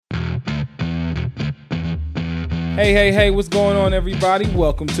Hey, what's going on, everybody?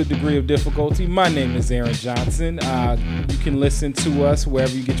 Welcome to Degree of Difficulty. My name is Aaron Johnson. You can listen to us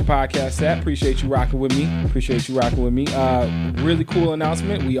wherever you get your podcasts at. Appreciate you rocking with me. Really cool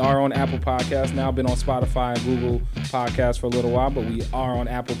announcement. We are on Apple Podcasts now. Been on Spotify and Google Podcasts for a little while, but we are on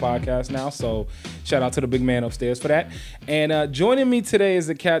Apple Podcasts now. So shout out to the big man upstairs for that. And joining me today is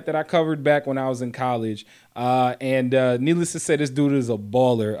a cat that I covered back when I was in college. And needless to say, this dude is a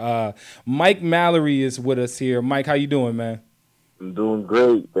baller. Mike Mallory is with us here. Mike, how you doing, man? I'm doing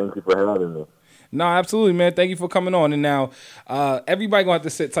great. Thank you for having me. No, absolutely, man. Thank you for coming on. And now, everybody gonna have to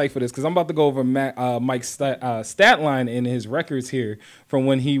sit tight for this because I'm about to go over Mike's stat line in his records here from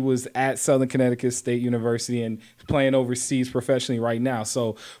when he was at Southern Connecticut State University and playing overseas professionally right now.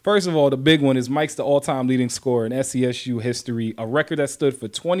 So, first of all, the big one is Mike's the all-time leading scorer in SCSU history, a record that stood for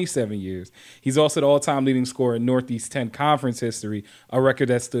 27 years. He's also the all-time leading scorer in Northeast 10 Conference history, a record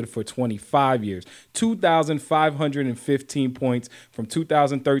that stood for 25 years. 2,515 points from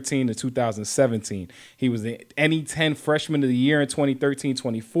 2013 to 2017. He was the NE10 Freshman of the Year in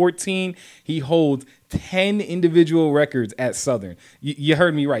 2013-2014. He holds 10 individual records at Southern. You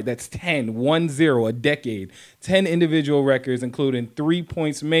heard me right. That's 10, a decade. 10 individual records, including 3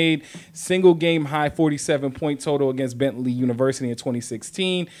 points made, single game high 47-point total against Bentley University in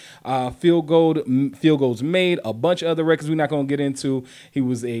 2016. Field goals made, a bunch of other records we're not going to get into. He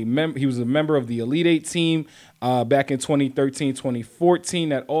was a member of the Elite Eight team back in 2013-2014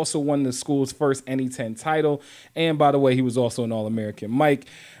 that also won the school's first NE10 title. And by the way, he was also an All-American. Mike,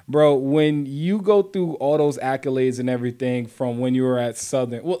 bro, when you go through all those accolades and everything from when you were at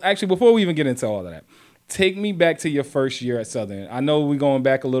Southern, well, actually, before we even get into all of that, take me back to your first year at Southern. I know we're going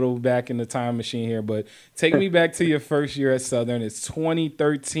back a little back in the time machine here, but take me back to your first year at Southern. It's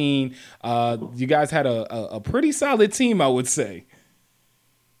 2013. You guys had a pretty solid team, I would say.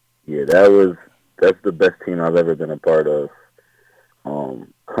 Yeah, that's the best team I've ever been a part of,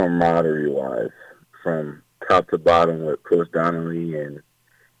 camaraderie-wise, from top to bottom with Coach Donnelly and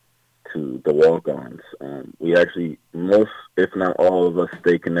to the walk-ons. We actually, most, if not all of us,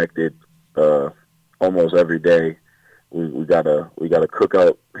 stay connected almost every day. We got a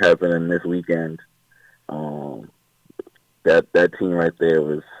cookout happening this weekend. That team right there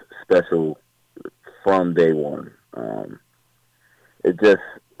was special from day one. It just,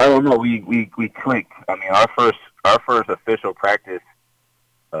 I don't know, we clicked. I mean, our first official practice,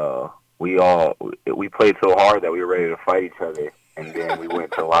 we played so hard that we were ready to fight each other. And then we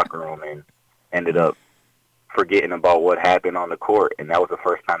went to the locker room and ended up forgetting about what happened on the court. And that was the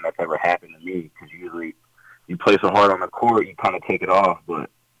first time that's ever happened to me, because usually you play so hard on the court, you kind of take it off. But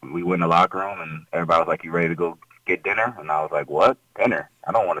we went in the locker room, and everybody was like, "You ready to go get dinner?" And I was like, "What? Dinner?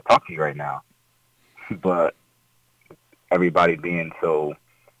 I don't want to talk to you right now." But everybody being so,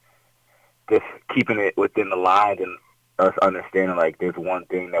 just keeping it within the lines and us understanding, like, there's one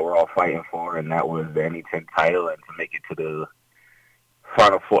thing that we're all fighting for, and that was the NE10 title and to make it to the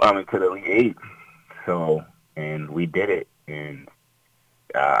Final Four, to the Elite Eight. So, and we did it, and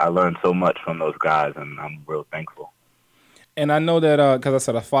I learned so much from those guys, and I'm real thankful. And I know that because I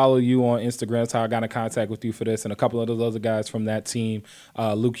said I follow you on Instagram. That's how I got in contact with you for this, and a couple of those other guys from that team,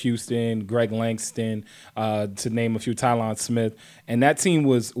 Luke Houston, Greg Langston, to name a few, Tylon Smith. And that team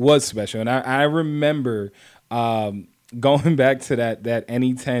was special. And I remember going back to that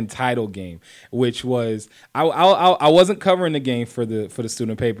NE10 title game, which was I wasn't covering the game for the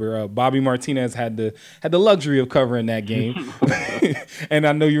student paper. Bobby Martinez had the luxury of covering that game, and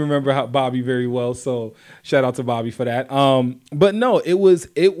I know you remember Bobby very well. So shout out to Bobby for that. But no, it was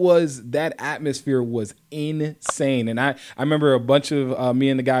that atmosphere was insane, and I remember a bunch of me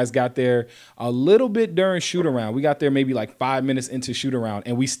and the guys got there a little bit during shoot around. We got there maybe like 5 minutes into shoot around,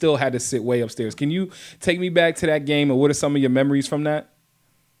 and we still had to sit way upstairs. Can you take me back to that game, and what are some of your memories from that?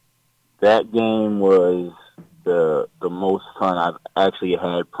 That game was the most fun I've actually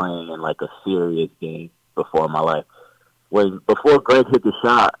had playing in like a serious game before in my life. Before Greg hit the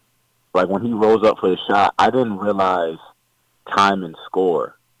shot, like when he rose up for the shot, I didn't realize time and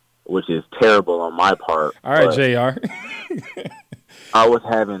score, which is terrible on my part. All right, JR. I was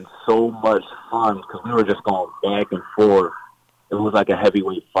having so much fun because we were just going back and forth. It was like a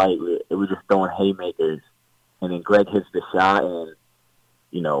heavyweight fight. It was just throwing haymakers. And then Greg hits the shot, and,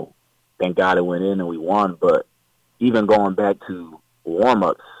 thank God it went in and we won. But even going back to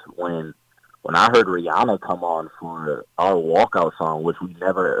warm-ups, when I heard Rihanna come on for our walkout song, which it was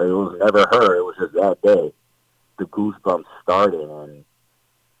never her, it was just that day, the goosebumps started, and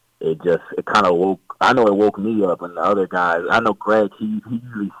it kind of it woke me up, and the other guys, I know Greg, he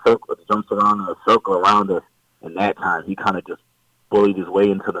usually jumps around in a circle around us, and that time he kind of just bullied his way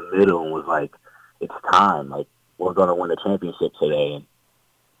into the middle and was like, it's time, like, we're going to win the championship today.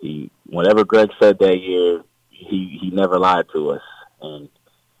 And whatever Greg said that year, he never lied to us. And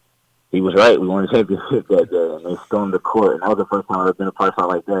he was right. We won the championship that day, and they stormed the court. And that was the first time I've been a part of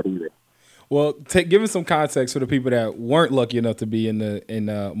like that either. Well, give us some context for the people that weren't lucky enough to be in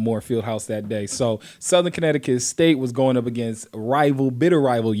Moore Fieldhouse that day. So Southern Connecticut State was going up against bitter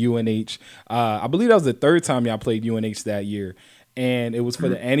rival UNH. I believe that was the third time y'all played UNH that year, and it was for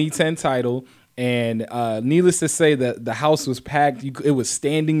the NE10 title. And needless to say, that the house was packed. It was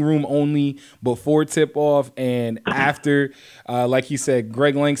standing room only before tip-off. And after, like he said,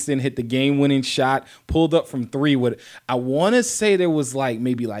 Greg Langston hit the game-winning shot, pulled up from three. I want to say there was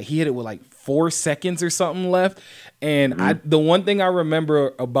he hit it with 4 seconds or something left. And the one thing I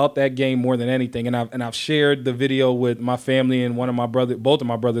remember about that game more than anything, and I've shared the video with my family, and both of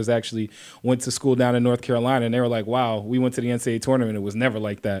my brothers actually went to school down in North Carolina, and they were like, "Wow, we went to the NCAA tournament. It was never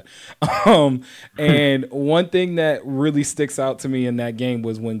like that." And one thing that really sticks out to me in that game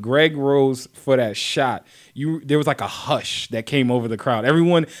was when Greg rose for that shot. There was like a hush that came over the crowd.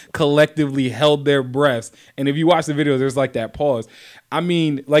 Everyone collectively held their breaths, and if you watch the video, there's like that pause. I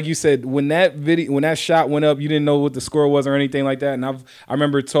mean, like you said, when that shot went up, you didn't know what the score was or anything like that. And I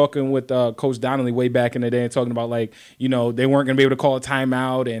remember talking with Coach Donnelly way back in the day and talking about they weren't going to be able to call a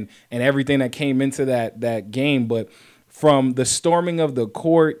timeout and everything that came into that game. But from the storming of the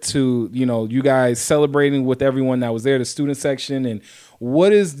court to you guys celebrating with everyone that was there, the student section, and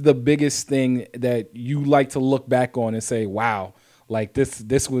what is the biggest thing that you like to look back on and say, wow? Like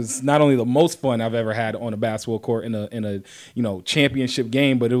this was not only the most fun I've ever had on a basketball court in a championship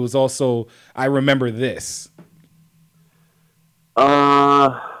game, but it was also, I remember this.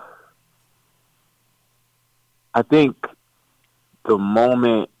 I think the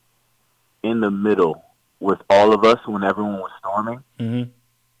moment in the middle with all of us when everyone was storming,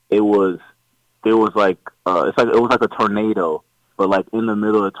 it was like a tornado, but in the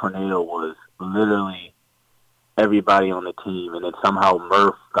middle of the tornado was literally everybody on the team, and then somehow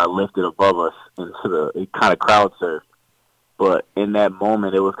Murph got lifted above us into it kind of crowd surfed. But in that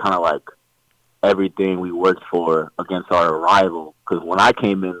moment, it was kind of like everything we worked for against our rival. Because when I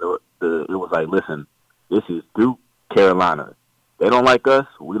came in, it was like, listen, this is Duke, Carolina. They don't like us,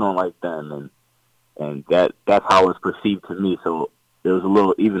 we don't like them, and that's how it was perceived to me. So it was a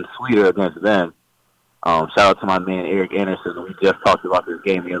little even sweeter against them. Shout out to my man Eric Anderson. We just talked about this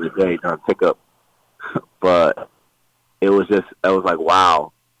game the other day during pickup. But it was like,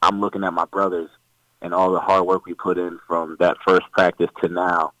 wow, I'm looking at my brothers and all the hard work we put in from that first practice to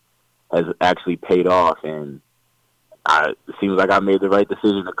now has actually paid off. And it seems like I made the right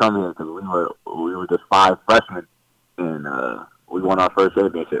decision to come here because we were just 5 freshmen and we won our first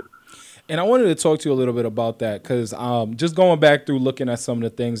championship. And I wanted to talk to you a little bit about that because just going back through looking at some of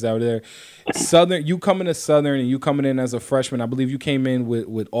the things that were there, Southern, you coming to Southern and you coming in as a freshman, I believe you came in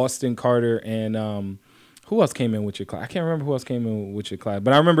with Austin Carter and who else came in with your class? I can't remember who else came in with your class,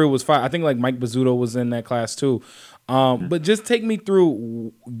 but I remember it was 5. I think Mike Bizzuto was in that class too. But just take me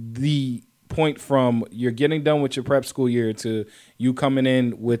through the point from you're getting done with your prep school year to you coming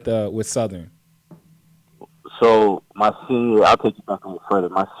in with Southern. So my senior year, I'll take you back a little further.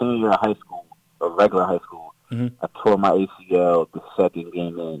 My senior year of high school, or regular high school, I tore my ACL the second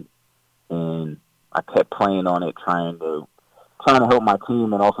game in, and I kept playing on it, trying to help my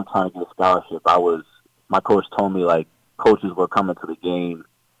team and also trying to get a scholarship. My coach told me coaches were coming to the game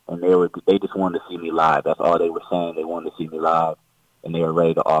and they just wanted to see me live. That's all they were saying. They wanted to see me live, and they were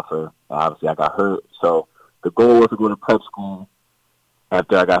ready to offer. And obviously, I got hurt, so the goal was to go to prep school.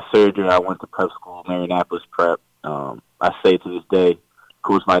 After I got surgery, I went to prep school, Marionapolis Prep. I say to this day,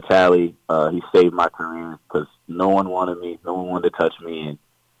 Coach Vitale, he saved my career because no one wanted me, no one wanted to touch me, and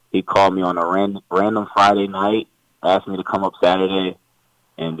he called me on a random Friday night, asked me to come up Saturday,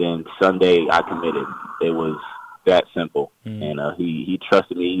 and then Sunday I committed. It was that simple, and he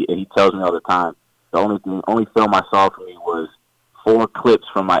trusted me, and he tells me all the time. The only film I saw from me was 4 clips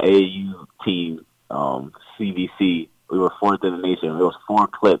from my AAU team, CVC. We were 4th in the nation. It was 4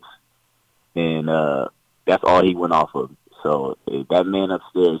 clips, and that's all he went off of. So that man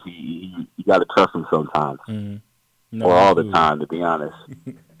upstairs, you got to trust him sometimes, or all the time, to be honest.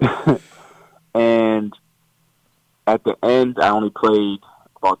 And at the end, I only played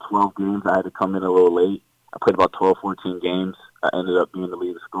about 12 games. I had to come in a little late. I played about 12, 14 games. I ended up being the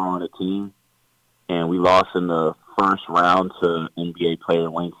leading scorer on the team, and we lost in the first round to NBA player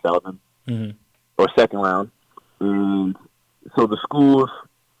Wayne Sullivan, or second round. And so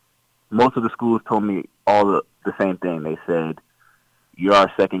most of the schools told me all the same thing. They said, you're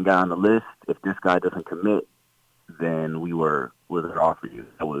our second guy on the list. If this guy doesn't commit, then we're going to offer you.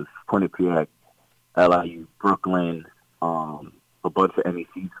 That was Quinnipiac, LIU, Brooklyn, a bunch of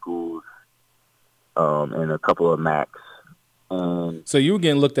MEC schools, and a couple of MACs. And So you were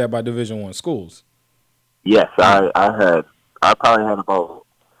getting looked at by Division I schools. yes, I probably had about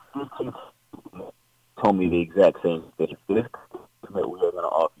 15 told me the exact same thing. This commit, we are going to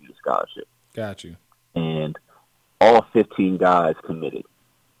offer you a scholarship. Got you. And all 15 guys committed.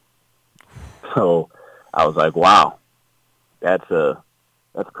 So I was like, wow, that's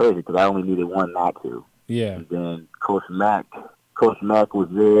crazy because I only needed one not to. Yeah. And then Coach Mack was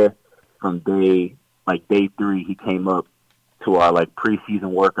there from day 3. He came up to our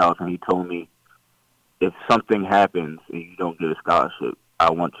preseason workouts and he told me, if something happens and you don't get a scholarship,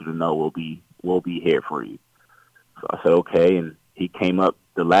 I want you to know we'll be here for you. So I said, okay. And he came up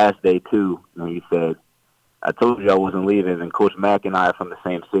the last day too, and he said, I told you I wasn't leaving. And Coach Mack and I are from the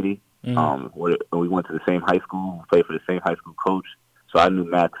same city. Mm-hmm. We went to the same high school, played for the same high school coach. So I knew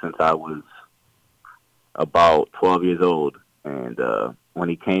Mack since I was about 12 years old. And when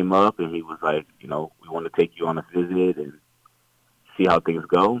he came up and he was like, we want to take you on a visit and see how things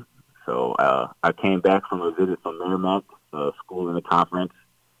go. So I came back from a visit from Merrimack, school in the conference.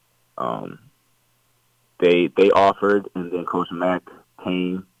 They offered, and then Coach Mack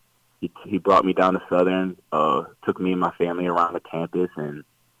came. He brought me down to Southern, took me and my family around the campus, and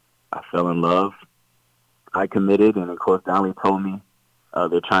I fell in love. I committed, and of course Donnelly told me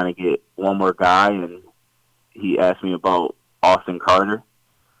they're trying to get one more guy, and he asked me about Austin Carter,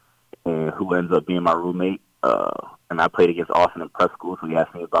 and who ends up being my roommate. And I played against Austin in prep school, so he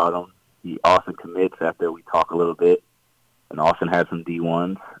asked me about him. Austin commits after we talk a little bit, and Austin had some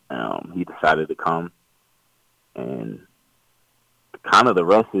D1s. He decided to come, and kind of the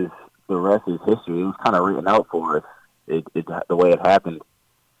rest is history. It was kind of written out for us. The way it happened.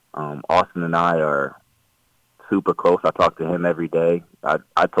 Austin and I are super close. I talk to him every day.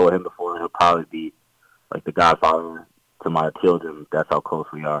 I told him before he'll probably be like the godfather to my children. That's how close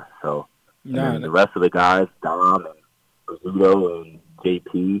we are. So the rest of the guys, Dom and Rizzuto and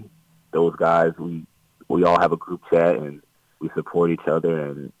JP, those guys, we all have a group chat and we support each other.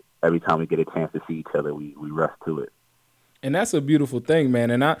 And every time we get a chance to see each other, we rush to it. And that's a beautiful thing, man.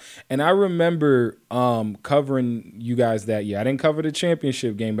 And I remember covering you guys that year. I didn't cover the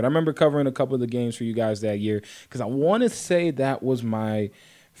championship game, but I remember covering a couple of the games for you guys that year because I want to say that was my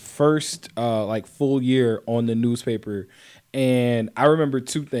first full year on the newspaper. And I remember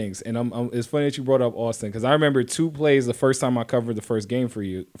two things. And it's funny that you brought up Austin because I remember two plays the first time I covered the first game for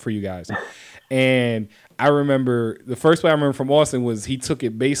you guys. And I remember the first play I remember from Austin was he took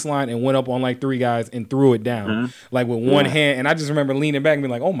it baseline and went up on like three guys and threw it down with one hand. And I just remember leaning back and being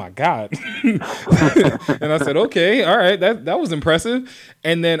like, oh my God. And I said, okay, all right, that was impressive.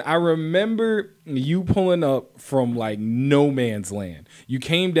 And then I remember you pulling up from like no man's land. You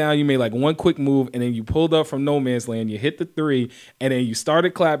came down, you made like one quick move, and then you pulled up from no man's land. You hit the three, and then you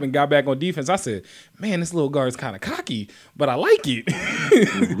started clapping, got back on defense. I said, man, this little guard's kind of cocky, but I like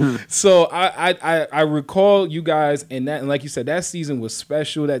it. So I recall you guys, and like you said, that season was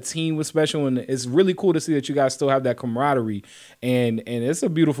special. That team was special, and it's really cool to see that you guys still have that camaraderie. And it's a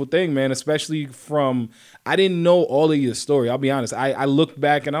beautiful thing, man, especially from – I didn't know all of your story. I'll be honest. I looked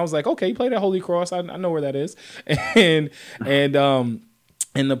back, and I was like, okay, you played at Holy Cross. I know where that is.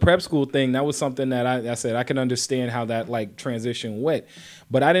 And the prep school thing, that was something that I said I can understand how that like transition went,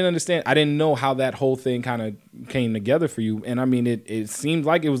 but I didn't know how that whole thing kind of came together for you. And I mean, it seemed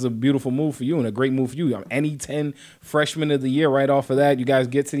like it was a beautiful move for you and a great move for you. NE10 freshman of the year right off of that. You guys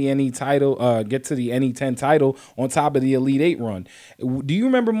get to the NE10 title on top of the Elite Eight run. Do you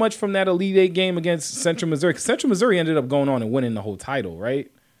remember much from that Elite Eight game against Central Missouri? 'Cause Central Missouri ended up going on and winning the whole title, right?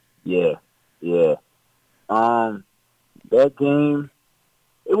 Yeah. That game,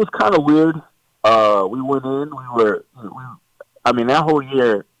 it was kind of weird. We went in. That whole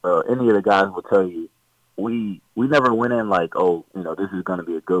year, any of the guys will tell you, we never went in like, this is going to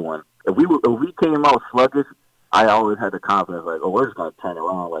be a good one. If we came out sluggish, I always had the confidence like, we're just going to turn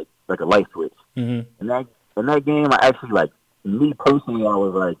around like a light switch. Mm-hmm. In that game, I actually me personally, I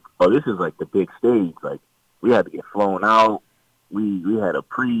was like, this is like the big stage. Like we had to get flown out. We had a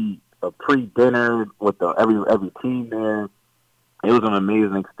pre dinner with every team there. It was an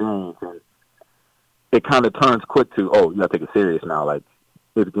amazing experience, and it kind of turns quick to, you got to take it serious now. Like,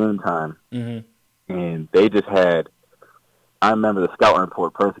 it's game time. Mm-hmm. And they just had, I remember the scouting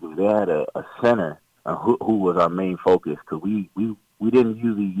report perfectly. They had a center who was our main focus because we didn't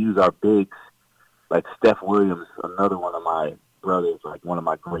usually use our bigs. Like Steph Williams, another one of my brothers, like one of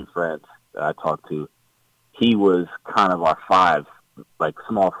my great friends that I talked to, he was kind of our five. Like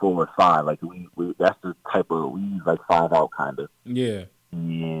small forward five, like we that's the type of we use like 5 out kind of. Yeah.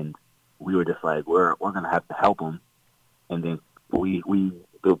 And we were just like, we're gonna have to help them. And then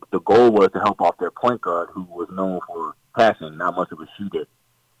the goal was to help off their point guard, who was known for passing, not much of a shooter.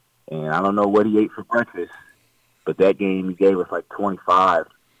 And I don't know what he ate for breakfast, but that game he gave us like 25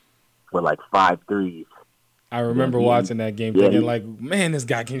 with like 5 threes. I remember watching that game thinking, like, man, this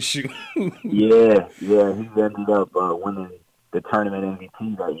guy can shoot. yeah. He ended up winning the tournament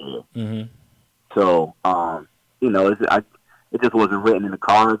MVP that year. Mm-hmm. So, it just wasn't written in the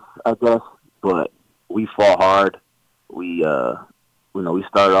cards, I guess. But we fought hard. We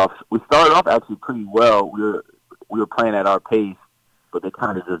started off actually pretty well. We were playing at our pace, but they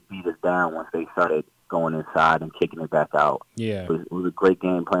kind of just beat us down once they started going inside and kicking it back out. Yeah, it was a great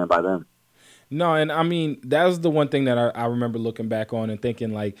game playing by them. No, and I mean, that was the one thing that I remember looking back on and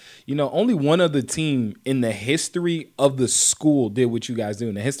thinking, like, only one other team in the history of the school did what you guys do,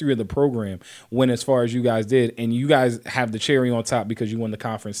 in the history of the program, went as far as you guys did, and you guys have the cherry on top because you won the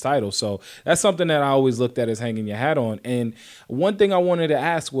conference title. So that's something that I always looked at as hanging your hat on. And one thing I wanted to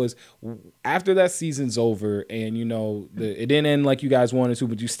ask was, after that season's over and, it didn't end like you guys wanted to,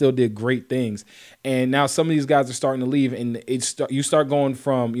 but you still did great things. And now some of these guys are starting to leave, and you start going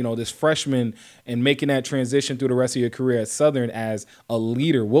from, this freshman and making that transition through the rest of your career at Southern as a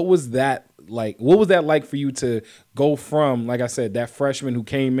leader. What was that like? What was that like for you to go from, like I said, that freshman who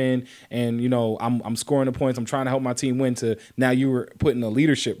came in and, I'm scoring the points, I'm trying to help my team win, to now you were put in a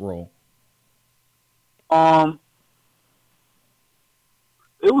leadership role? It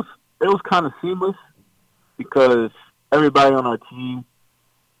was kind of seamless because everybody on our team,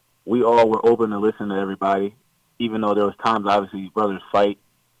 we all were open to listen to everybody, even though there was times, obviously, brothers fight.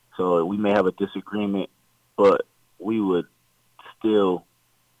 So we may have a disagreement, but we would still,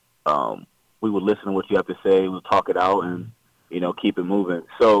 we would listen to what you have to say, we'll talk it out, and, keep it moving.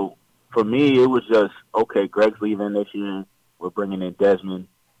 So for me, it was just, okay, Greg's leaving this year. We're bringing in Desmond,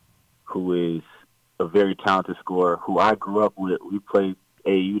 who is a very talented scorer, who I grew up with. We played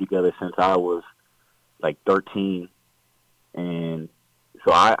AAU together since I was like 13. And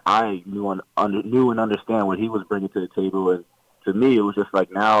so I knew and understand what he was bringing to the table. And to me, it was just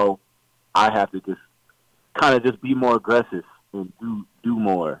like, now I have to just kind of just be more aggressive and do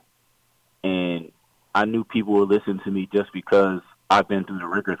more. And I knew people would listen to me just because I've been through the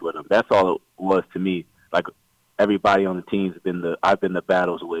rigors with them. That's all it was to me. Like, everybody on the team's I've been the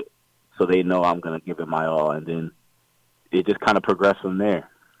battles with, so they know I'm going to give it my all. And then it just kind of progressed from there.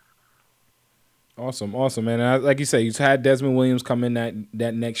 Awesome, man. Like you say, you had Desmond Williams come in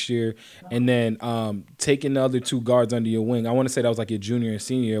that next year, and then taking the other two guards under your wing. I want to say that was like your junior and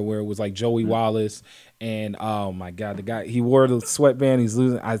senior year, where it was like Joey Wallace and, oh my God, the guy, he wore the sweatband. He's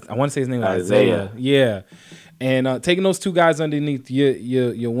losing. I want to say his name was Isaiah. Yeah. And taking those two guys underneath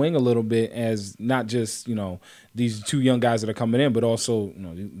your wing a little bit, as not just, these two young guys that are coming in, but also,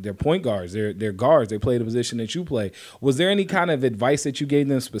 they're point guards, they're guards, they play the position that you play. Was there any kind of advice that you gave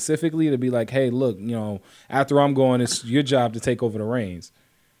them specifically to be like, hey, look, after I'm going, it's your job to take over the reins?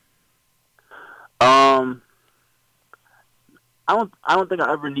 I don't think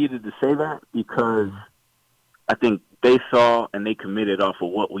I ever needed to say that, because I think they saw and they committed off of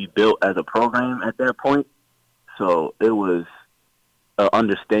what we built as a program at that point. So it was an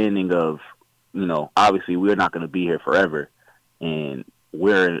understanding of, obviously we're not going to be here forever, and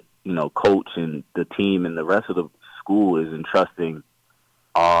we're, coach and the team and the rest of the school is entrusting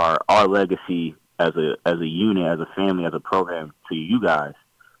our legacy as a unit, as a family, as a program to you guys.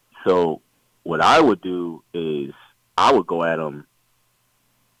 So what I would do is I would go at them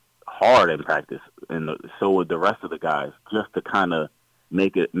hard in practice, and so would the rest of the guys, just to kind of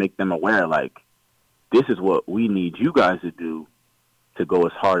make them aware, like, this is what we need you guys to do to go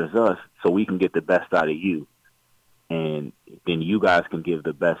as hard as us, so we can get the best out of you. And then you guys can give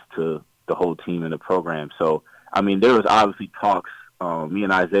the best to the whole team and the program. So, I mean, there was obviously talks. Me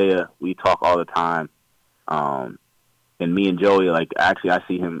and Isaiah, we talk all the time. And me and Joey, like, actually I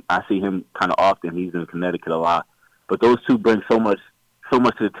see him kind of often. He's in Connecticut a lot. But those two bring so much to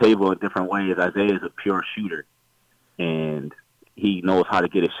the table in different ways. Isaiah is a pure shooter, and he knows how to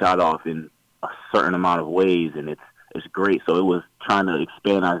get a shot off in a certain amount of ways, and it's great. So it was trying to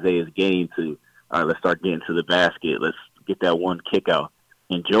expand Isaiah's game to, all right, let's start getting to the basket. Let's get that one kick out.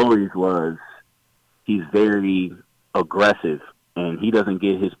 And Joey's he's very aggressive, and he doesn't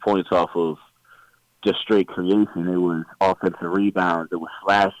get his points off of just straight creation. It was offensive rebounds. It was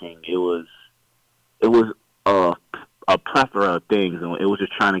slashing. It was a plethora of things, and it was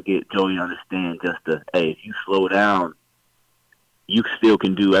just trying to get Joey to understand hey, if you slow down, you still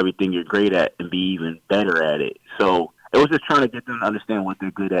can do everything you're great at and be even better at it. So it was just trying to get them to understand what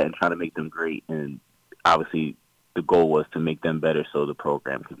they're good at and try to make them great. And obviously the goal was to make them better so the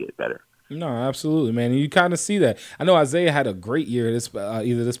program could get better. No, absolutely, man. And you kind of see that. I know Isaiah had a great year this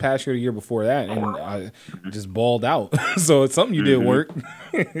either this past year or the year before that, and just balled out. So it's something you did work.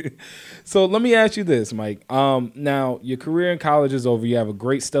 So let me ask you this, Mike. Now your career in college is over. You have a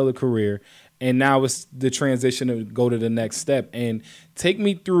great stellar career, and now it's the transition to go to the next step. And take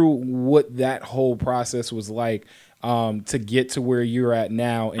me through what that whole process was like. To get to where you're at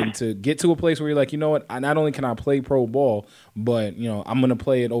now and to get to a place where you're like, you know what, not only can I play pro ball, but, you know, I'm going to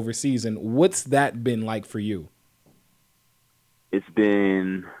play it overseas. And what's that been like for you? It's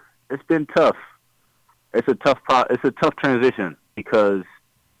been tough. It's a tough transition because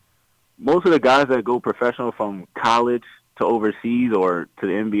most of the guys that go professional from college to overseas or to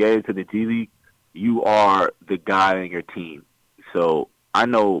the NBA, to the G League, you are the guy in your team. So I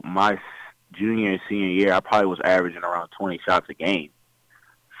know my junior and senior year, I probably was averaging around 20 shots a game.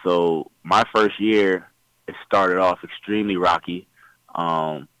 So my first year, it started off extremely rocky.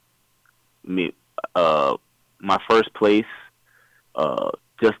 My first place,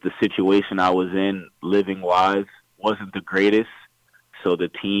 just the situation I was in, living wise, wasn't the greatest. So the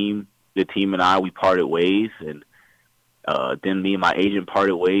team and I, we parted ways, and then me and my agent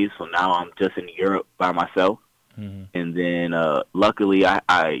parted ways. So now I'm just in Europe by myself. Mm-hmm. And then, luckily,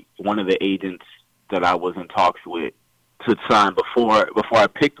 I one of the agents that I was in talks with to sign before I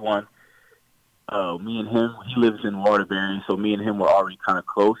picked one, me and him, he lives in Waterbury, so me and him were already kind of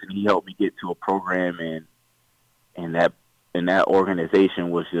close, and he helped me get to a program, and that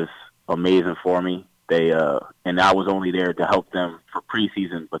organization was just amazing for me. They and I was only there to help them for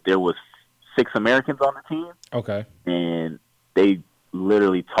preseason, but there was 6 Americans on the team. Okay, and they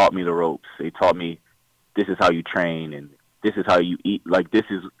literally taught me the ropes. They taught me, this is how you train, and this is how you eat. Like, this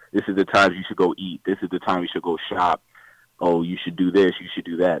is the times you should go eat. This is the time you should go shop. Oh, you should do this. You should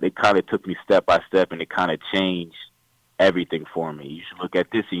do that. They kind of took me step by step, and it kind of changed everything for me. You should look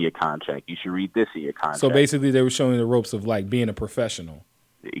at this in your contract. You should read this in your contract. So basically, they were showing the ropes of, like, being a professional.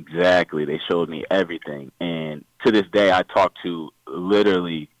 Exactly. They showed me everything. And to this day, I talk to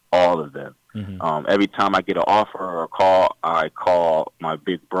literally all of them. Mm-hmm. Every time I get an offer or a call, I call my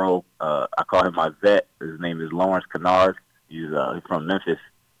big bro. I call him my vet. His name is Lawrence Kennard. He's from Memphis.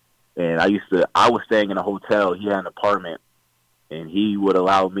 And I was staying in a hotel. He had an apartment, and he would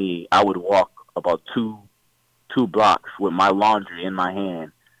allow me, I would walk about two blocks with my laundry in my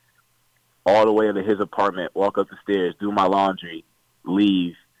hand all the way to his apartment, walk up the stairs, do my laundry,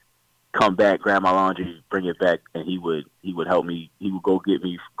 leave, come back, grab my laundry, bring it back, and he would help me. He would go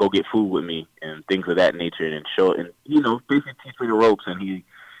get food with me and things of that nature, and show, and basically teach me the ropes. And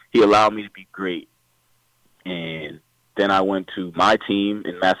he allowed me to be great. And then I went to my team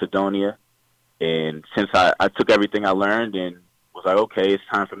in Macedonia, and since I took everything I learned and was like, okay, it's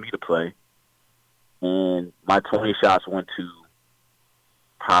time for me to play. And my 20 shots went to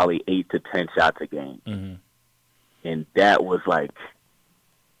probably 8 to 10 shots a game, and that was like,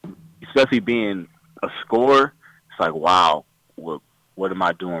 especially being a scorer, it's like, wow, what am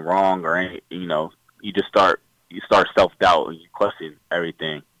I doing wrong? Or you just start self-doubt and you question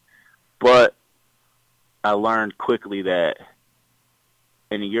everything. But I learned quickly that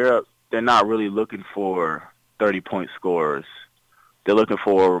in Europe, they're not really looking for 30-point scorers. They're looking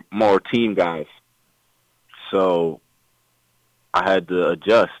for more team guys. So I had to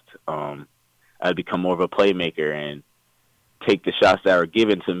adjust. I had become more of a playmaker and take the shots that are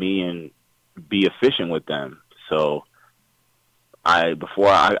given to me and be efficient with them. So I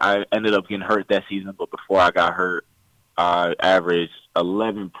ended up getting hurt that season, but before I got hurt, I averaged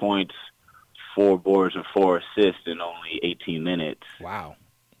 11 points, 4 boards, and 4 assists in only 18 minutes. Wow.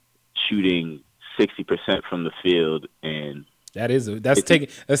 Shooting 60% from the field, and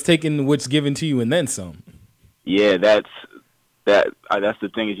that's taking what's given to you and then some. Yeah, that's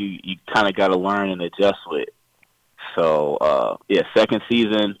the thing, is you kind of got to learn and adjust with. So, second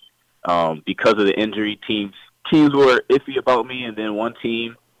season, because of the injury, teams were iffy about me, and then one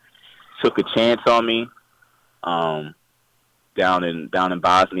team took a chance on me down in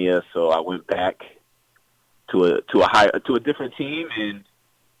Bosnia. So I went back to a different team, and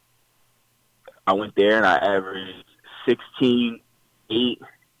I went there and I averaged 16, 8,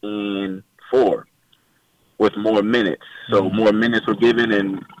 and 4 with more minutes. So more minutes were given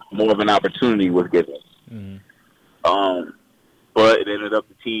and more of an opportunity was given. Mm-hmm. But it ended up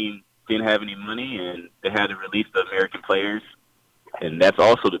the team didn't have any money, and they had to release the American players, and that's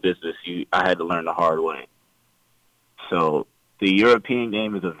also the business I had to learn the hard way. So the European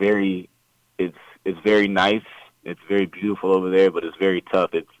game is it's very nice, it's very beautiful over there, but it's very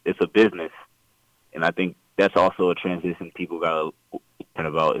tough. It's a business, and I think that's also a transition people got to learn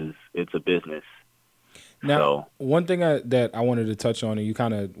about. Is it's a business. Now, So one thing that I wanted to touch on, and you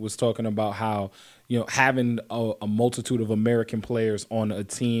kind of was talking about how, having a multitude of American players on a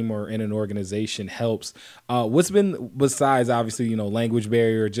team or in an organization helps. What's been, besides obviously, language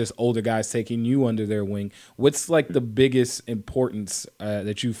barrier, just older guys taking you under their wing, what's like the biggest importance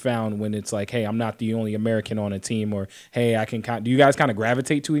that you found when it's like, hey, I'm not the only American on a team, or hey, do you guys kind of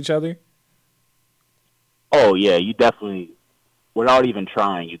gravitate to each other? oh yeah, you definitely, without even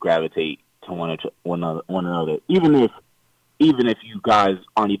trying, you gravitate to one another. Even if you guys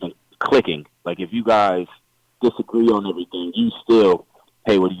aren't even clicking, like if you guys disagree on everything, you still,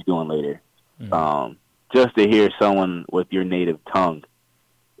 hey, what are you doing later? Mm-hmm. Just to hear someone with your native tongue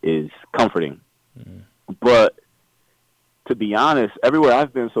is comforting. Mm-hmm. But to be honest, everywhere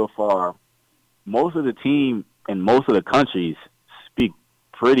I've been so far, most of the team and most of the countries speak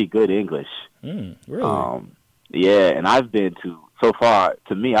pretty good English. Really? Yeah, and I've been to, so far,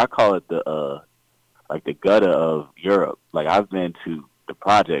 to me, I call it the gutter of Europe. Like, I've been to the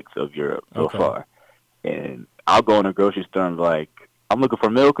projects of Europe so far. And I'll go in a grocery store and be like, I'm looking for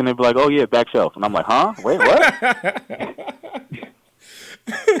milk, and they'll be like, oh, yeah, back shelf. And I'm like, huh? Wait, what?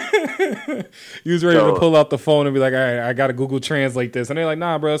 You was ready to pull out the phone and be like, all right, I got to Google Translate this. And they're like,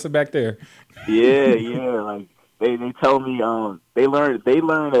 nah, bro, it's back there. Yeah. Like, they tell me they learn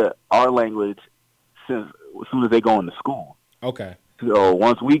our language as soon as they go into school. Okay. So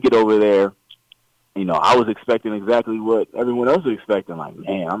once we get over there, I was expecting exactly what everyone else was expecting. Like,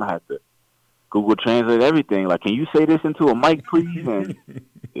 man, I'm gonna have to Google Translate everything. Like, can you say this into a mic, please?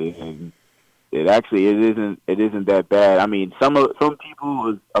 And it isn't that bad. I mean, some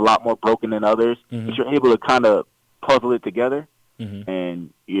people is a lot more broken than others, mm-hmm. but you're able to kind of puzzle it together, mm-hmm.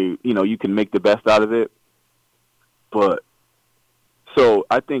 and you can make the best out of it. But so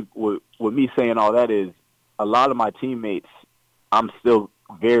I think with me saying all that is, a lot of my teammates, I'm still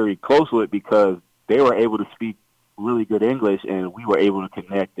very close with because they were able to speak really good English, and we were able to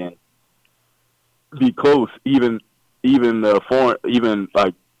connect and be close. Even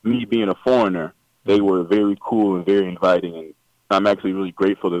like me being a foreigner, they were very cool and very inviting, and I'm actually really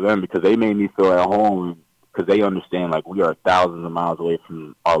grateful to them because they made me feel at home because they understand like we are thousands of miles away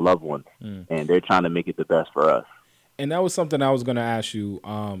from our loved ones, and they're trying to make it the best for us. And that was something I was going to ask you.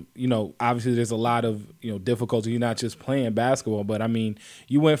 Obviously there's a lot of, difficulty. You're not just playing basketball, but I mean,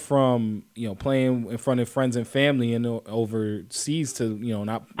 you went from, playing in front of friends and family and overseas to,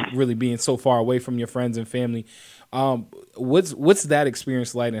 not really being so far away from your friends and family. What's that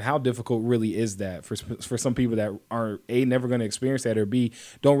experience like, and how difficult really is that for some people that are A, never going to experience that, or B,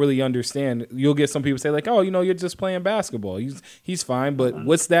 don't really understand? You'll get some people say like, oh, you're just playing basketball. He's fine. But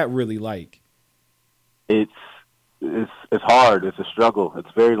what's that really like? It's hard. It's a struggle. It's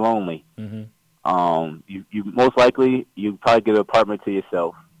very lonely. Mm-hmm. You most likely you probably get an apartment to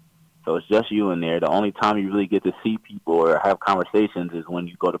yourself, so it's just you in there. The only time you really get to see people or have conversations is when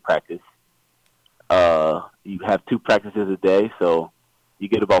you go to practice. You have 2 practices a day, so you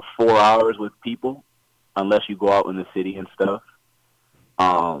get about 4 hours with people, unless you go out in the city and stuff.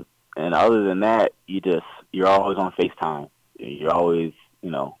 And other than that, you're always on FaceTime. You're always,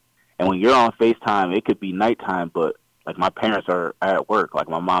 and when you're on FaceTime, it could be nighttime, but like my parents are at work. Like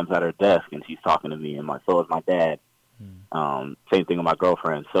my mom's at her desk and she's talking to me, and so is my dad. Same thing with my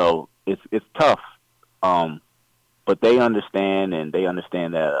girlfriend. So it's tough. But they understand, and they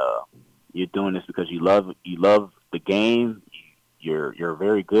understand that you're doing this because you love the game. You're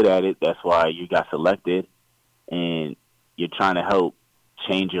very good at it. That's why you got selected, and you're trying to help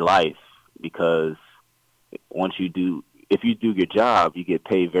change your life because if you do your job, you get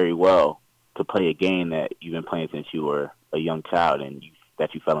paid very well to play a game that you've been playing since you were a young child and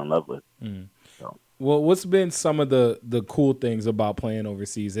that you fell in love with. So. Well, what's been some of the cool things about playing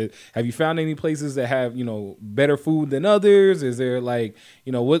overseas? Have you found any places that have, better food than others? Is there like,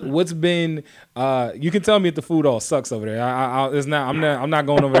 what's been, you can tell me if the food all sucks over there. I'm not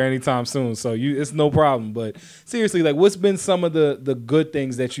going over there anytime soon. So it's no problem. But seriously, like what's been some of the good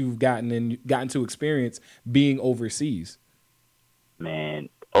things that you've gotten to experience being overseas? Man,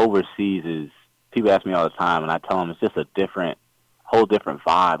 overseas is, people ask me all the time and I tell them it's just a whole different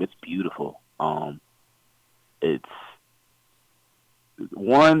vibe. It's beautiful. It's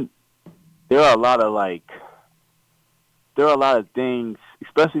one, there are a lot of things,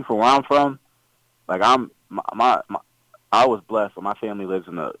 especially from where I'm from. Like I was blessed. So my family lives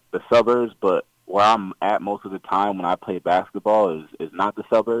in the suburbs, but where I'm at most of the time when I play basketball is not the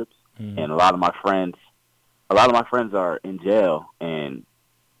suburbs. And a lot of my friends are in jail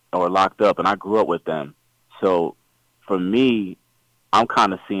or locked up, and I grew up with them. So for me, I'm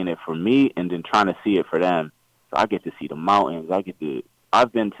kind of seeing it for me and then trying to see it for them. So I get to see the mountains.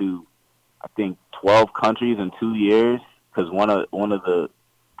 I've been to I think 12 countries in 2 years. Because one of the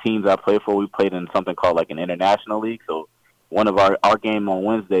teams I played for, we played in something called like an international league. So one of our game on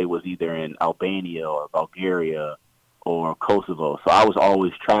Wednesday was either in Albania or Bulgaria or Kosovo. So I was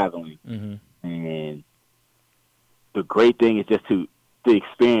always traveling. Mm-hmm. And the great thing is just the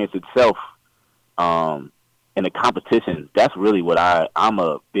experience itself, and the competition. That's really what I'm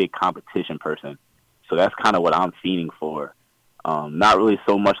a big competition person. So that's kind of what I'm feeding for. Not really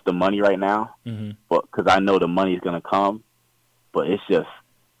so much the money right now, mm-hmm. but because I know the money is going to come. But it's just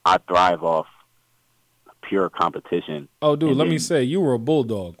I thrive off pure competition. Oh, dude, let me say, you were a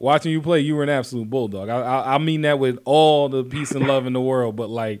bulldog. Watching you play, you were an absolute bulldog. I mean that with all the peace and love in the world, but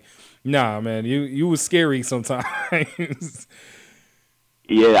like, nah, man, you was scary sometimes.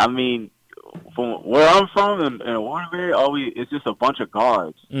 Yeah, I mean, from where I'm from in Waterbury, it's just a bunch of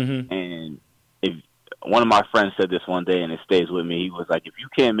guards. Mm-hmm. And if one of my friends said this one day, and it stays with me, he was like, if you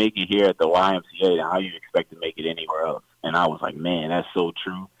can't make it here at the YMCA, then how do you expect to make it anywhere else? And I was like, man, that's so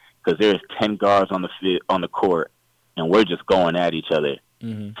true. Because there's 10 guards on the court, and we're just going at each other.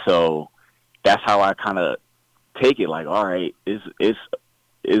 Mm-hmm. So that's how I kind of take it. Like, all right, it's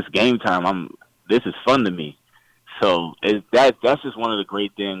game time. This is fun to me. So that's just one of the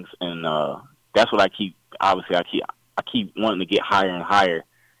great things, and that's what I keep. Obviously, I keep wanting to get higher and higher.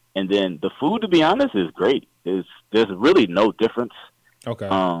 And then the food, to be honest, is great. There's really no difference. Okay.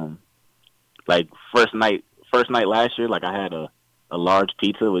 Like first night last year, like I had a large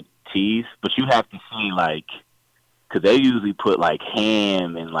pizza with cheese, but you have to see like, because they usually put like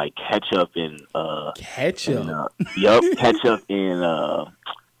ham and like ketchup and ketchup. Ketchup and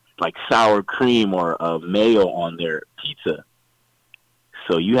like sour cream or mayo on their pizza.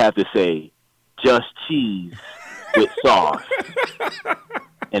 So you have to say just cheese with sauce,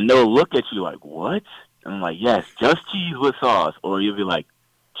 and they'll look at you like, what? And I'm like, yes, just cheese with sauce, or you'll be like,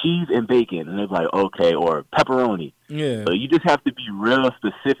 cheese and bacon, and they're like, okay, or pepperoni. Yeah. So you just have to be real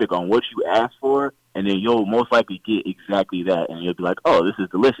specific on what you ask for, and then you'll most likely get exactly that, and you'll be like, oh, this is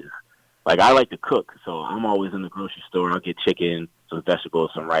delicious. Like, I like to cook, so I'm always in the grocery store. I'll get chicken, some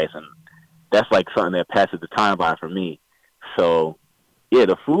vegetables, some rice, and that's like something that passes the time by for me. So, yeah,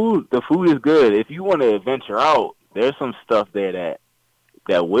 the food is good. If you want to venture out, there's some stuff there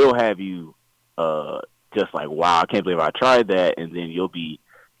that will have you just like, wow, I can't believe I tried that, and then you'll be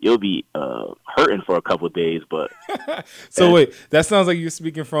hurting for a couple of days, but so wait, that sounds like you're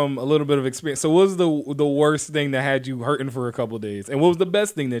speaking from a little bit of experience. So what was the worst thing that had you hurting for a couple of days, and what was the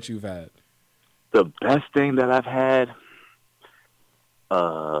best thing that you've had? The best thing that I've had,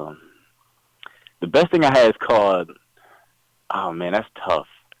 the best thing I had is called, oh man, that's tough.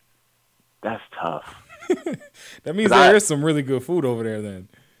 That means there is some really good food over there then.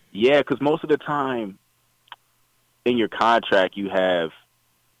 Yeah, because most of the time in your contract you have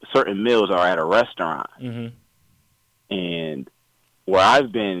certain meals are at a restaurant. Mm-hmm. And where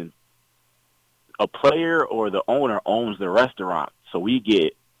I've been, a player or the owner owns the restaurant. So we're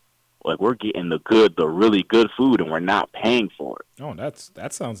getting the really good food, and we're not paying for it. Oh,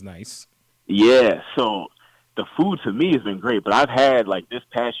 that sounds nice. Yeah, so the food to me has been great, but I've had, like, this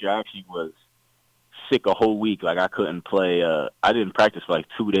past year I actually was sick a whole week. Like, I couldn't play. I didn't practice for like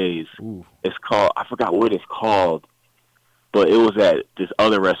 2 days. Ooh. It's called, I forgot what it's called, but it was at this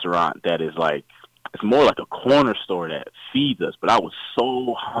other restaurant that is like, it's more like a corner store that feeds us. But I was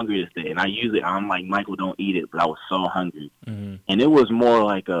so hungry this day, and I'm like, Michael, don't eat it, but I was so hungry. Mm-hmm. And it was more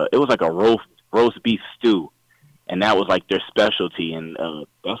like a roast beef stew, and that was like their specialty. And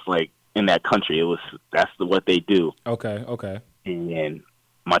that's like in that country, that's what they do. Okay. And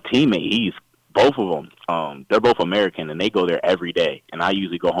my teammate, both of them, they're both American, and they go there every day. And I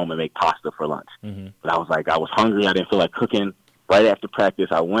usually go home and make pasta for lunch. Mm-hmm. But I was hungry. I didn't feel like cooking. Right after practice,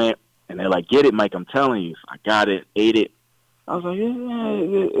 I went, and they're like, get it, Mike, I'm telling you. So I got it, ate it. I was like,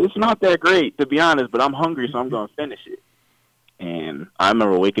 yeah, it's not that great, to be honest, but I'm hungry, so I'm going to finish it. And I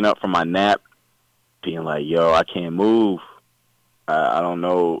remember waking up from my nap being like, yo, I can't move. I don't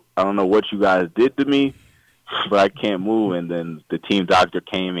know what you guys did to me, but I can't move. And then the team doctor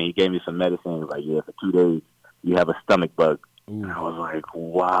came, and he gave me some medicine. He was like, yeah, for 2 days, you have a stomach bug. Ooh. And I was like,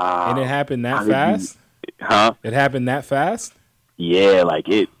 wow. And it happened that fast? It happened that fast? Yeah, I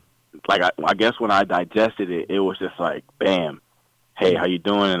guess when I digested it, it was just like, bam, hey, how you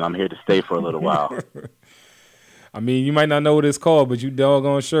doing? And I'm here to stay for a little while. I mean, you might not know what it's called, but you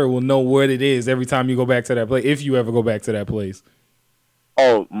doggone sure will know what it is every time you go back to that place, if you ever go back to that place.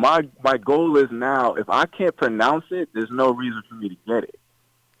 Oh, my goal is now, if I can't pronounce it, there's no reason for me to get it.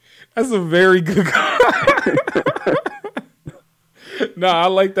 That's a very good goal. No, I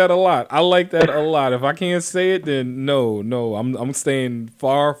like that a lot. I like that a lot. If I can't say it, then no. I'm staying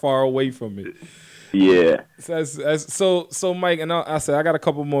far away from it. Yeah. So Mike, and I said I got a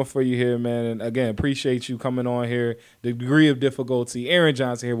couple more for you here, man. And again, appreciate you coming on here. The degree of difficulty. Aaron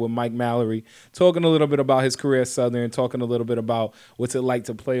Johnson here with Mike Mallory, talking a little bit about his career at Southern, talking a little bit about what's it like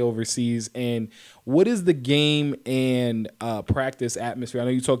to play overseas, and what is the game and practice atmosphere. I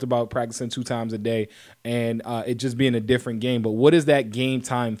know you talked about practicing 2 times a day and it just being a different game, but what does that game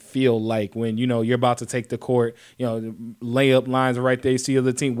time feel like when you're about to take the court? Layup lines right there. You see the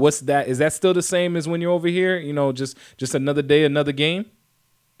other team. What's that? Is that still the same as when you're over here? Just another day, another game.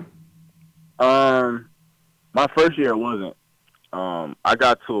 My first year it wasn't. I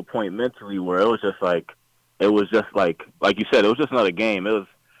got to a point mentally where it was just like you said, it was just another game. It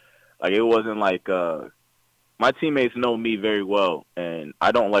wasn't like my teammates know me very well, and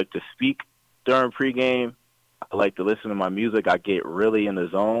I don't like to speak during pregame. I like to listen to my music. I get really in the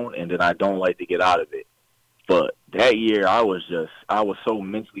zone, and then I don't like to get out of it. But that year, I was so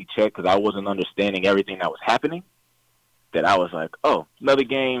mentally checked because I wasn't understanding everything that was happening that I was like, oh, another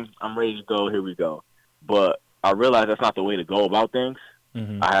game. I'm ready to go. Here we go. But I realized that's not the way to go about things.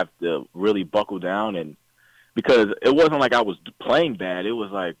 Mm-hmm. I have to really buckle down, and because it wasn't like I was playing bad. It was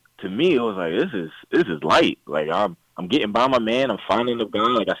like, to me, it was like, this is light. Like I'm getting by my man. I'm finding the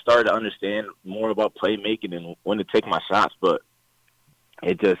gun. Like I started to understand more about playmaking and when to take my shots, but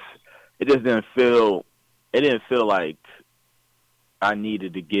it just didn't feel like I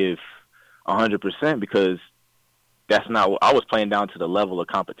needed to give 100% because that's not what I was playing down to the level of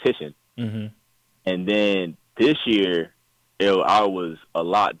competition. Mm-hmm. And then this year, I was a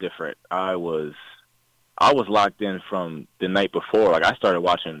lot different. I was locked in from the night before. Like I started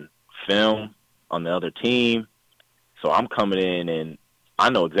watching film on the other team, so I'm coming in and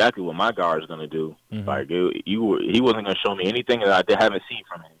I know exactly what my guard is going to do. Mm-hmm. Like he wasn't going to show me anything that I haven't seen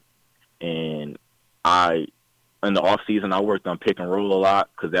from him. And in the off season, I worked on pick and roll a lot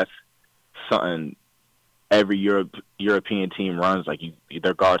because that's something every European team runs. Like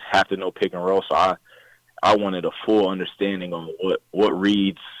their guards have to know pick and roll. So I wanted a full understanding on what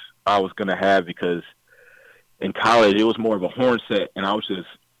reads I was going to have because in college it was more of a horn set and I was just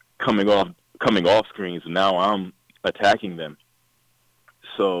coming off screens, and now I'm attacking them.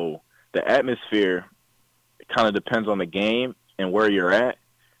 So the atmosphere kind of depends on the game and where you're at.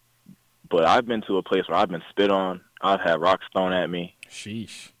 But I've been to a place where I've been spit on. I've had rocks thrown at me.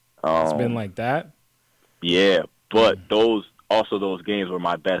 Sheesh. It's been like that? Yeah, but those games were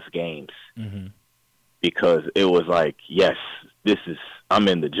my best games. Mm-hmm. Because it was like, yes, I'm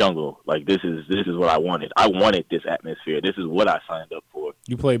in the jungle. Like this is what I wanted. I wanted this atmosphere. This is what I signed up for.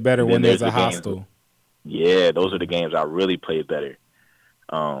 You play better when there's a hostile. Yeah, those are the games I really played better.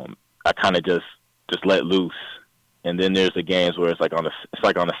 I kind of just let loose, and then there's the games where it's like on a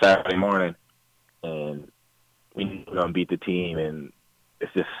Saturday morning, and we're gonna beat the team, and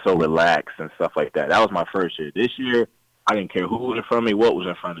it's just so relaxed and stuff like that. That was my first year. This year, I didn't care who was in front of me, what was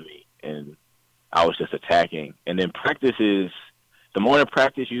in front of me, and I was just attacking. And then the morning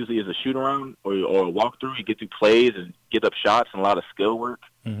practice usually is a shoot around or a walkthrough. You get through plays and get up shots and a lot of skill work.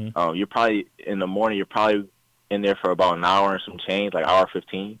 Mm-hmm. You're probably in the morning. You're probably in there for about an hour and some change, like hour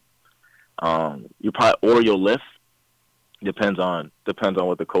 15. You'll lift. Depends on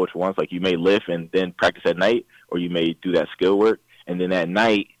what the coach wants. Like you may lift and then practice at night, or you may do that skill work. And then at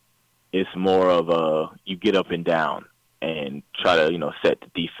night, it's more of you get up and down and try to set the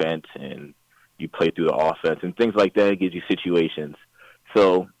defense and you play through the offense and things like that. It gives you situations.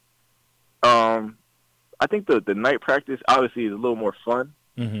 So, I think the night practice obviously is a little more fun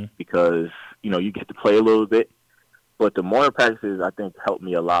because you get to play a little bit. But the morning practices I think helped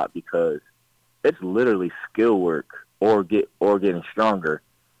me a lot because it's literally skill work or getting stronger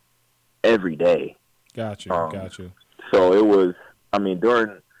every day. Got you. So it was. In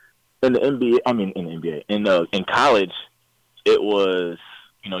college, it was.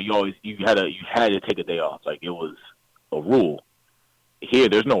 You had to take a day off. Like it was a rule. Here,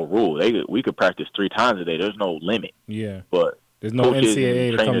 there's no rule. We could practice 3 times a day. There's no limit. Yeah. But there's no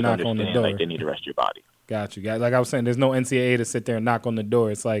NCAA to come knock on the door. Like they need to rest your body. Got you. Like I was saying, there's no NCAA to sit there and knock on the door.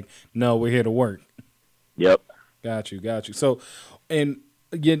 It's like, no, we're here to work. Yep. Got you. So, and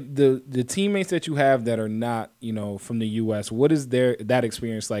again, the teammates that you have that are not, from the U.S., what is that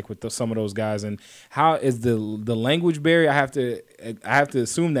experience like with some of those guys, and how is the language barrier? I have to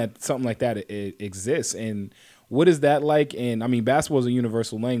assume that something like that it exists, and what is that like? And basketball is a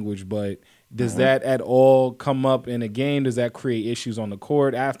universal language, but does that at all come up in a game? Does that create issues on the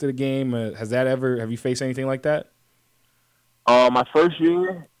court after the game? Have you faced anything like that? My first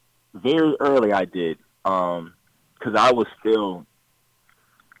year, very early, I did, because I was still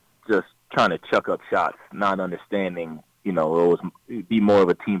just trying to chuck up shots, not understanding, it'd be more of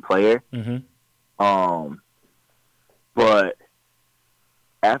a team player. Mm-hmm. But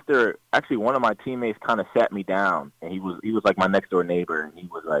after, actually, one of my teammates kind of sat me down, and he was like my next door neighbor, and he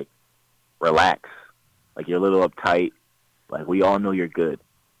was like, relax. Like, you're a little uptight. Like, we all know you're good.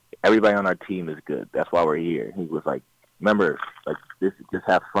 Everybody on our team is good. That's why we're here. He was like, remember, like, this, just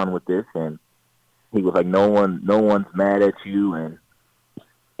have fun with this. And he was like, no one's mad at you, and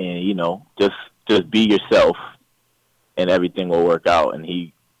just be yourself, and everything will work out.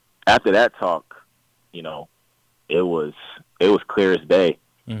 And after that talk, it was clear as day.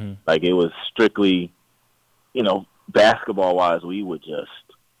 Mm-hmm. Like, it was strictly, basketball wise, we'd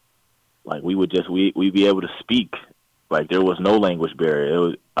be able to speak. Like, there was no language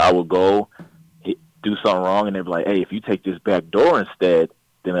barrier. I would go do something wrong, and they'd be like, hey, if you take this back door instead,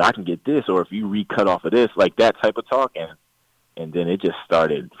 then I can get this, or if you recut off of this, like that type of talk. And then it just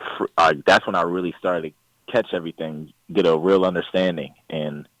started. That's when I really started to catch everything, get a real understanding.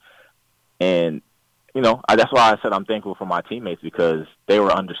 And that's why I said I'm thankful for my teammates, because they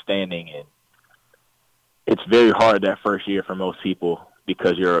were understanding. And it's very hard that first year for most people,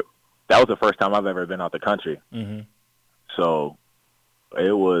 because that was the first time I've ever been out the country. Mm-hmm. So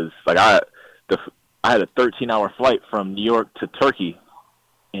it was like I had a 13-hour flight from New York to Turkey,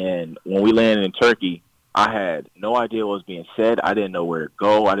 and when we landed in Turkey, I had no idea what was being said. I didn't know where to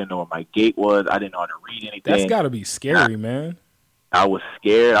go. I didn't know where my gate was. I didn't know how to read anything. That's got to be scary, man. I was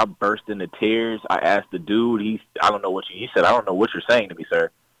scared. I burst into tears. I asked the dude. He said, I don't know what you're saying to me, sir.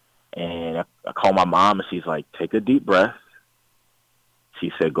 And I called my mom, and she's like, take a deep breath.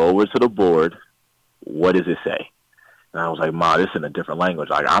 She said, go over to the board. What does it say? And I was like, Ma, this is in a different language.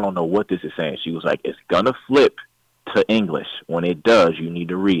 Like, I don't know what this is saying. She was like, it's going to flip to English. When it does, you need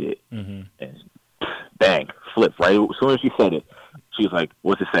to read it. Mm-hmm. And bang, flipped. Right as soon as she said it, she was like,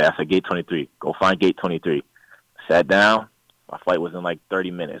 what's it say? I said, gate 23. Go find gate 23. Sat down. My flight was in like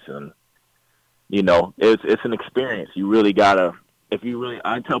 30 minutes. And, it's an experience. You really got to,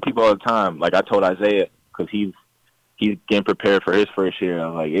 I tell people all the time, like I told Isaiah, because he's getting prepared for his first year.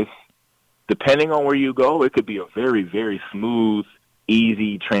 I'm like, it's, depending on where you go, it could be a very, very smooth,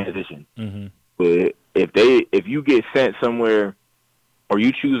 easy transition. Mm-hmm. But if you get sent somewhere, or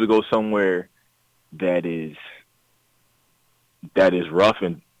you choose to go somewhere that is rough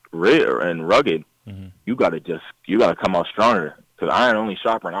and rugged, mm-hmm. you gotta come out stronger. Because iron only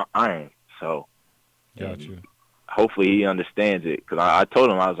sharpens iron. So, got you. Hopefully he understands it. Because I told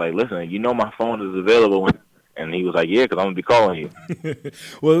him, I was like, listen, my phone is available when. And he was like, yeah, because I'm going to be calling you.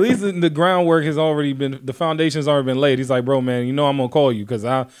 Well, at least the groundwork has already been, the foundation's already been laid. He's like, bro, man, I'm going to call you because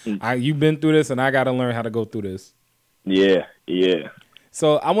you've been through this and I got to learn how to go through this. Yeah.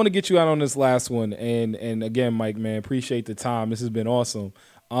 So I want to get you out on this last one. And again, Mike, man, appreciate the time. This has been awesome.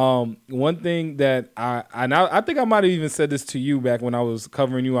 One thing that I think I might have even said this to you back when I was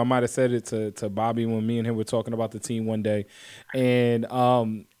covering you. I might have said it to Bobby when me and him were talking about the team one day.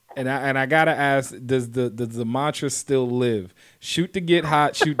 And I gotta ask, does the mantra still live? Shoot to get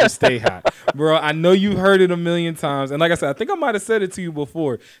hot, shoot to stay hot, bro. I know you've heard it a million times, and like I said, I think I might have said it to you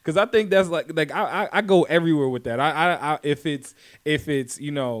before, because I think that's like I go everywhere with that. I if it's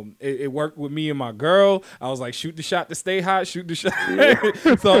it worked with me and my girl. I was like, shoot the shot to stay hot, shoot the shot.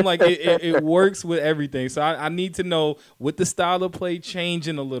 Yeah. So I'm like, it works with everything. So I need to know, with the style of play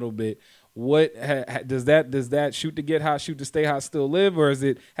changing a little bit, what does that shoot to get hot, shoot to stay hot still live, or has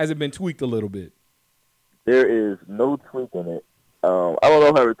it been tweaked a little bit? There is no tweak in it. I don't know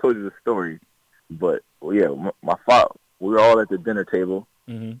if I ever told you the story, but my father, we were all at the dinner table,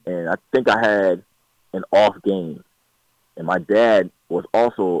 mm-hmm. and I think I had an off game, and my dad was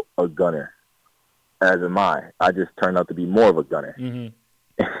also a gunner, as am I. I just turned out to be more of a gunner.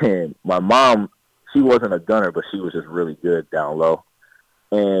 Mm-hmm. And my mom, she wasn't a gunner, but she was just really good down low,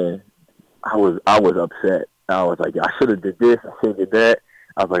 and I was upset. I was like, I should have did this, I should have did that.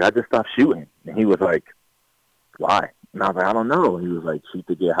 I was like, I just stopped shooting. And he was like, why? And I was like, I don't know. And he was like, shoot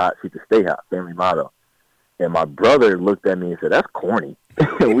to get hot, shoot to stay hot, family motto. And my brother looked at me and said, that's corny.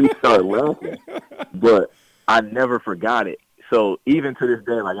 And we started laughing. But I never forgot it. So even to this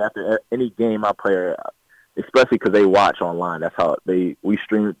day, like after any game I play, especially because they watch online, that's how we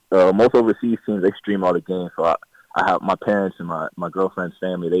stream. Most overseas teams, they stream all the games. So I have my parents and my girlfriend's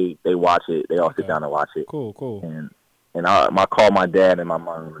family. They watch it. They all sit down and watch it. Cool. And I call my dad and my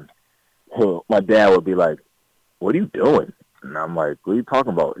mom. My dad would be like, "What are you doing?" And I'm like, "What are you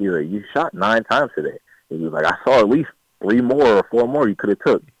talking about?" He's like, "You shot 9 times today." And he was like, "I saw at least 3 more or 4 more you could have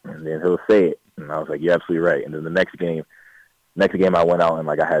took." And then he'll say it, and I was like, "You're absolutely right." And then the next game I went out and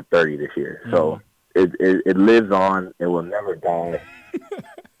like I had 30 this year. So it lives on. It will never die.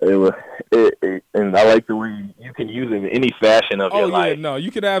 And I like the way you can use it in any fashion of your life. No,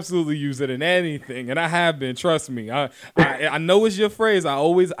 you can absolutely use it in anything, and I have been. Trust me. I know it's your phrase. I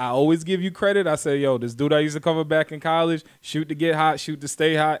always give you credit. I say, yo, this dude I used to cover back in college, shoot to get hot, shoot to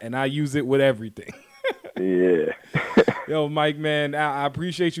stay hot, and I use it with everything. Yeah. Yo, Mike, man, I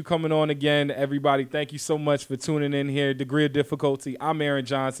appreciate you coming on again. Everybody, thank you so much for tuning in here. Degree of Difficulty. I'm Aaron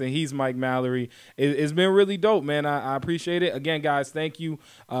Johnson. He's Mike Mallory. It's been really dope, man. I appreciate it. Again, guys, thank you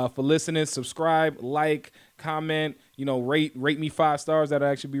for listening. Subscribe, like, comment, rate me 5 stars. That'd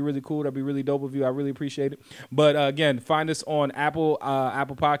actually be really cool. That'd be really dope of you. I really appreciate it. But again, find us on Apple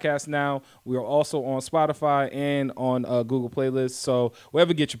Podcasts now. We are also on Spotify and on Google Playlists. So wherever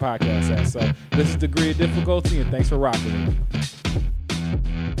you get your podcasts at. So this is Degree of Difficulty, and thanks for rocking with me.